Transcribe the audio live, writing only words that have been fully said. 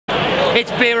It's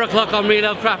beer o'clock on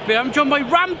Real Craft Beer. I'm joined by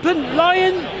Rampant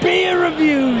Lion Beer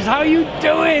Reviews. How are you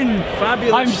doing?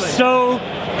 Fabulous. I'm so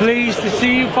pleased to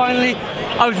see you finally.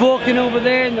 I was walking over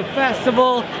there in the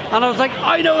festival and I was like,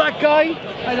 I know that guy.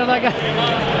 I know that guy.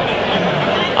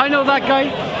 I know that guy.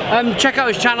 Check out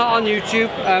his channel on YouTube.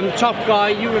 Top guy.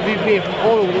 You review beer from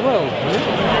all over the world.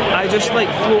 I just like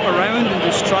float around and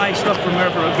just try stuff from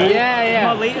wherever I go. Yeah,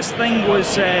 yeah. My latest thing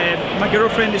was my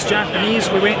girlfriend is Japanese.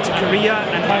 We went to Korea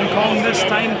and Hong Kong this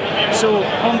time. So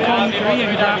Hong Kong,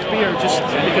 Korean craft beer, just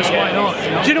because why not?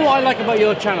 You know? Do you know what I like about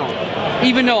your channel?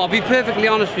 Even though I'll be perfectly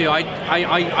honest with you, I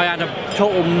had a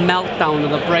total meltdown of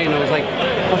the brain. I was like,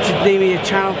 what should name of your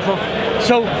channel called?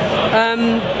 So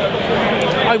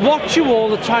I watch you all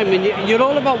the time, and you're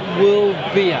all about world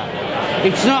beer.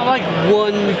 It's not like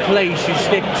one place you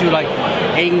stick to, like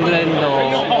England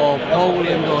or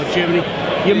Poland or Germany.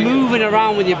 You're moving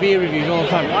around with your beer reviews all the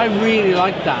time. I really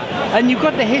like that, and you've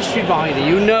got the history behind it.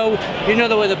 You know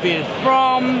where the beer's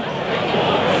from.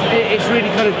 It's really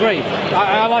kind of great.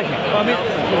 I like it. I mean,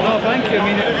 well, thank you. I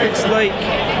mean, it's like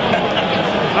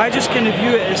I just kind of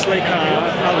view it as like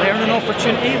a learning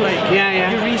opportunity. Like,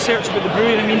 you research about the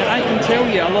brewery. I mean, I can tell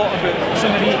you a lot about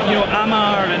some of the,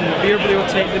 Amar and Beer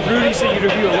Bibliothek, the breweries that you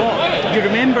review a lot. You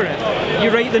remember it. You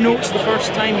write the notes the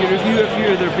first time, you review a few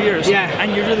of their beers,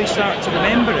 and you really start to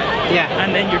remember it.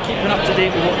 And then you're keeping up to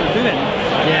date with what they're doing.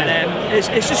 And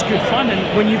it's just good fun. And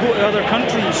when you go to other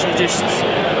countries,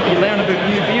 you learn about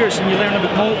new beers and you learn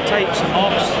about malt types and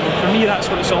hops. And for me, that's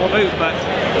what it's all about. But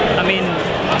I mean,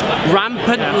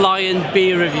 Rampant Lion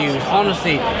Beer Reviews.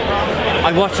 Honestly,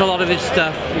 I watch a lot of his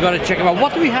stuff. You got to check him out.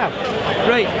 What do we have?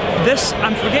 Right, this,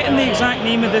 I'm forgetting the exact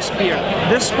name of this beer.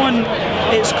 This one,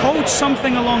 it's called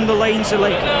something along the lines of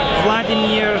like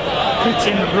Vladimir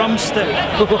Putin Rum Stout.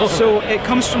 So it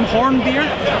comes from Hornbeer.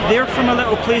 They're from a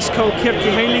little place called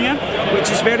Kirkeheilinger, which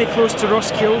is very close to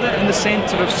Roskilde in the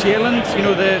centre of Zealand. You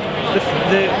know, the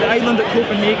island that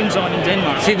Copenhagen's on in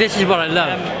Denmark. See, this is what I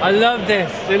love. I love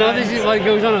this. You know, this is what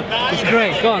goes on. It's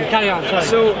great. Go on, carry on. Sorry.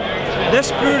 So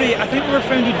this brewery, I think they were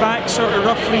founded back sort of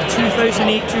roughly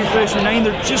 2008, 2009.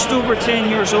 They're just over 10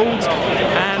 years old.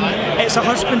 It's a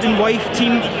husband and wife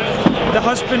team. The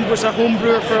husband was a home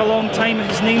brewer for a long time.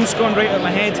 His name's gone right out of my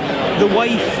head. The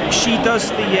wife, she does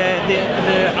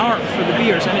the art for the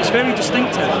beers, and it's very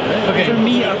distinctive. For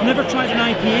me, I've never tried an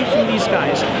IPA from these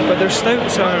guys, but their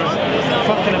stouts are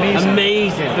fucking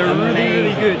amazing. They're really,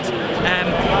 really good.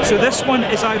 So this one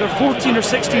is either 14 or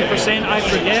 16%, I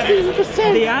forget.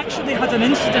 16%. They actually had an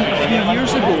incident a few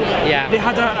years ago. They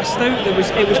had a stout that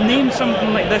was named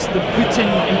something like this, the Putin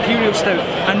Imperial Stout,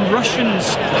 and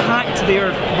Russians hacked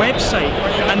their website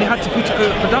and they had to put it out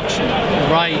of production.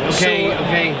 Right, okay, so,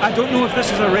 I don't know if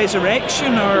this is a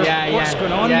resurrection or what's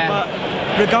going on, but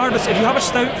regardless, if you have a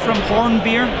stout from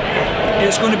Hornbeer,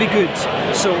 it's going to be good.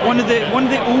 So one of the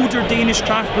older Danish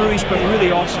craft breweries, but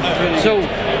really awesome. Really so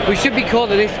good. We should be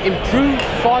calling this Improved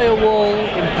Firewall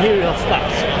Imperial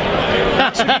Stout.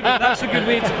 That's a good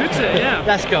way to put it. Yeah.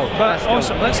 Let's go. But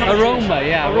awesome. Let's have aroma.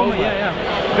 Aroma. Yeah.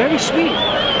 Very sweet.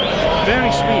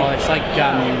 Very sweet. It's like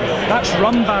that's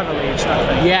rum barrel aged, I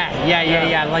think.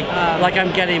 Yeah. Like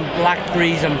I'm getting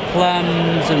blackberries and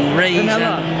plums and raisins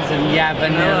and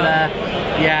vanilla.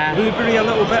 Yeah. Blueberry a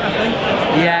little bit, I think.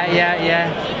 Yeah.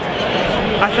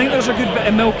 I think there's a good bit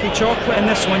of milky chocolate in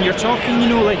this one. You're talking,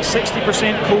 like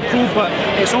 60% cocoa, but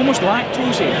it's almost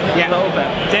lactosey a little bit.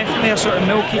 Definitely a sort of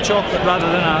milky chocolate rather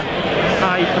than a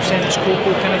high percentage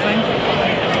cocoa kind of thing.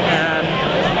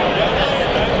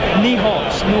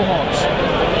 No hops,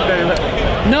 very little.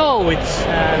 No,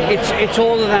 it's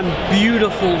all of them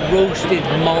beautiful roasted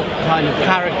malt kind of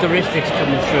characteristics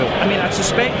coming through. I mean, I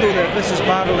suspect though that this is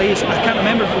barrel aged. I can't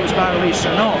remember if it was barrel aged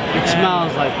or not. It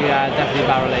smells like definitely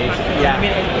barrel aged. Yeah. I mean,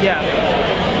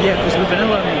 because the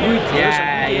vanilla and the wood. To this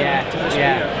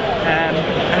beer. And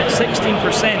it's 16%.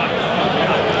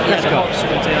 Let's go.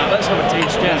 Let's have a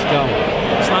taste. Let's go.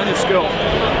 Slán skål.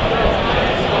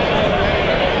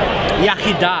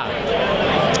 Yakida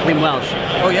in Welsh.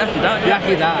 Oh, Yakida.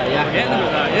 Yakida. Forgetting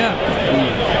about that,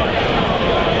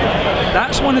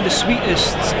 That's one of the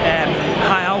sweetest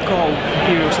high alcohol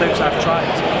imperial stouts I've tried.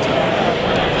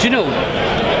 Do you know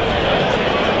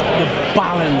the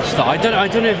balance though? I don't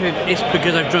know if it's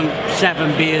because I've drunk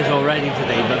 7 beers already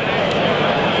today, but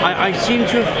I seem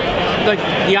to have, like,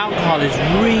 the alcohol is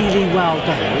really well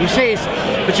done. You say it's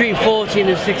between 14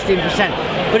 and 16%,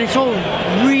 but it's all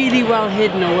really well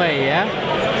hidden away,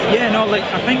 Yeah, no, like,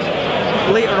 I think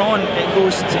later on it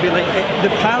goes to be like the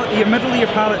palate, your middle of your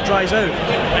palate dries out,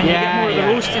 and you get more of the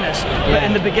roastiness. But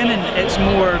in the beginning, it's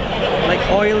more like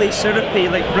oily, syrupy,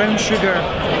 like brown sugar,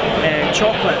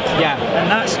 chocolate. Yeah.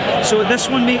 And that's so. This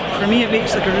one, for me, it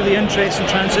makes like a really interesting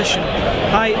transition.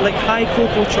 High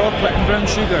cocoa chocolate and brown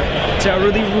sugar to a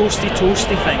really roasty,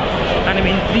 toasty thing. And I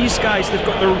mean, these guys, they've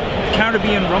got their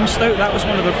Caribbean rum stout. That was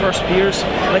one of their first beers,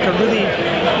 like a really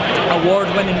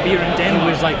award-winning beer in Denmark.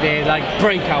 It was like the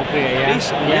breakout beer, yeah?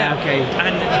 Basically, yeah. Okay.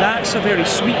 And that's a very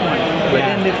sweet one. But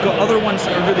then they've got other ones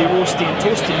that are really roasty and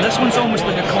toasty. And this one's almost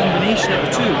like a combination of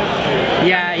the two.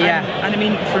 Yeah, yeah. And I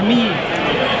mean, for me,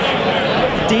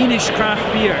 Danish craft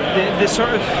beer, the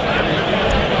sort of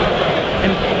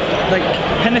like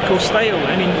pinnacle style.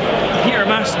 I mean, Peter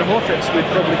Master of Orchids would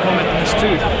probably comment on this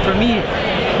too. For me,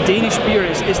 Danish beer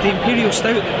is the Imperial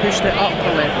Stout that pushed it up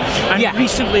a level. And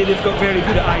recently they've got very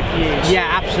good at IPAs. Yeah,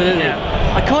 absolutely.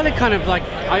 Yeah. I call it kind of like,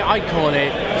 I call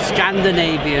it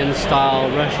Scandinavian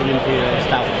style Russian Imperial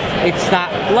Stout. It's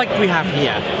that, like we have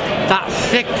here, that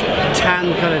thick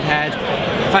tan coloured head,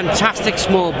 fantastic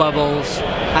small bubbles,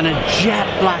 and a jet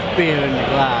black beer in the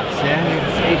glass.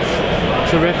 Yeah,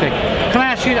 it's terrific. Can I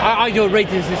ask you, I do a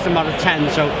rating system out of 10,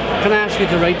 so can I ask you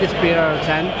to rate this beer out of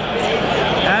 10?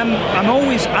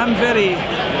 I'm very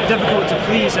difficult to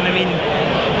please, and I mean,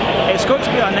 it's got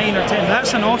to be a 9 or 10.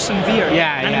 That's an awesome beer.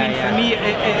 And I mean, for me,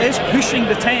 it is pushing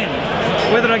the 10.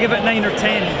 Whether I give it 9 or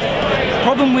 10.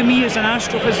 Problem with me as an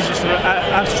astrophysicist,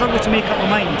 I've struggled to make up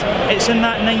my mind. It's in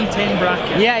that 9-10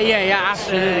 bracket. Yeah,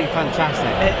 absolutely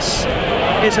fantastic.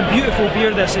 It's a beautiful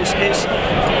beer. This it's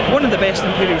one of the best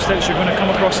Imperial Stouts you're going to come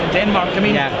across in Denmark. I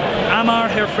mean, Amar,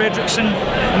 Herr Fredriksson,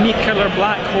 Mikkeller,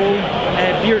 Black Hole,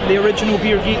 the original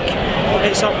Beer Geek.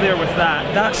 It's up there with that.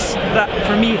 That's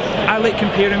for me. I like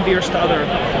comparing beers to others,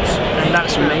 and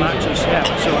that's where it matches. Yeah,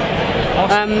 so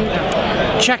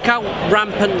awesome. Check out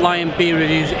Rampant Lion beer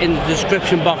reviews in the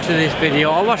description box of this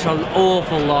video. I watch an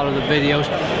awful lot of the videos.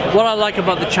 What I like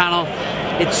about the channel,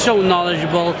 it's so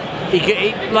knowledgeable.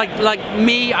 Like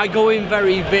me, I go in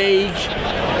very vague.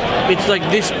 It's like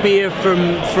this beer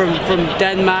from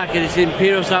Denmark, and it's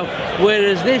Imperial Stout.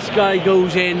 Whereas this guy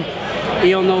goes in,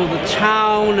 he'll know the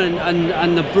town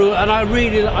and the brew, and I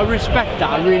respect that.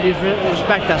 I really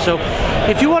respect that. So,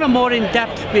 if you want a more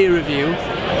in-depth beer review,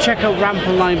 check out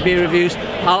Rampant Lion beer reviews.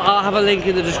 I'll have a link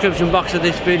in the description box of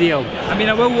this video. I mean,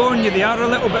 I will warn you, they are a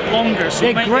little bit longer, so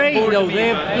they're great though.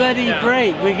 They're bloody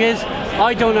great, because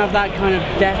I don't have that kind of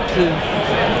depth of.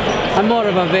 I'm more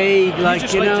of a vague,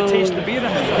 like, you know. To taste the beer,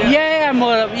 I'm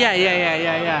more of, yeah.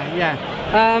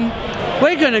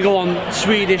 We're going to go on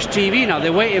Swedish TV now.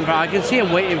 They're waiting for. I can see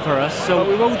them waiting for us. So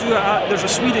we will do it. There's a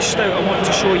Swedish stout I want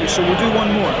to show you, so we'll do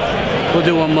one more. We'll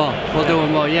do one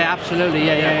more. Yeah, absolutely.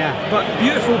 Yeah. But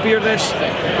beautiful beer. This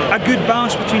a good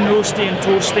balance between roasty and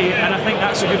toasty, and I think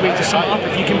that's a good way to sum it up.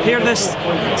 If you compare this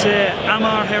to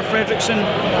Amar, Herr Fredriksson,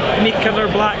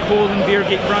 Mikkeller, Black Hole, and Beer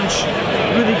Gate Brunch,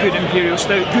 really good Imperial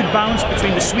Stout. Good balance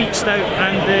between the sweet stout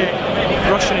and the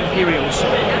Russian Imperials.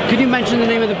 Could you mention the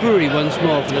name of the brewery once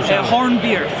more for the channel?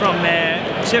 Hornbeer from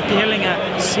Septihillinga,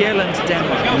 Sjælland,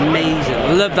 Denmark. Amazing.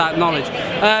 I love that knowledge.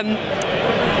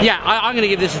 I'm going to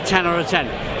give this a 10 out of 10.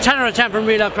 10 out of 10 from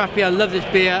Real Craft Beer. I love this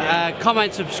beer.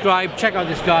 Comment, subscribe, check out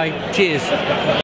this guy. Cheers.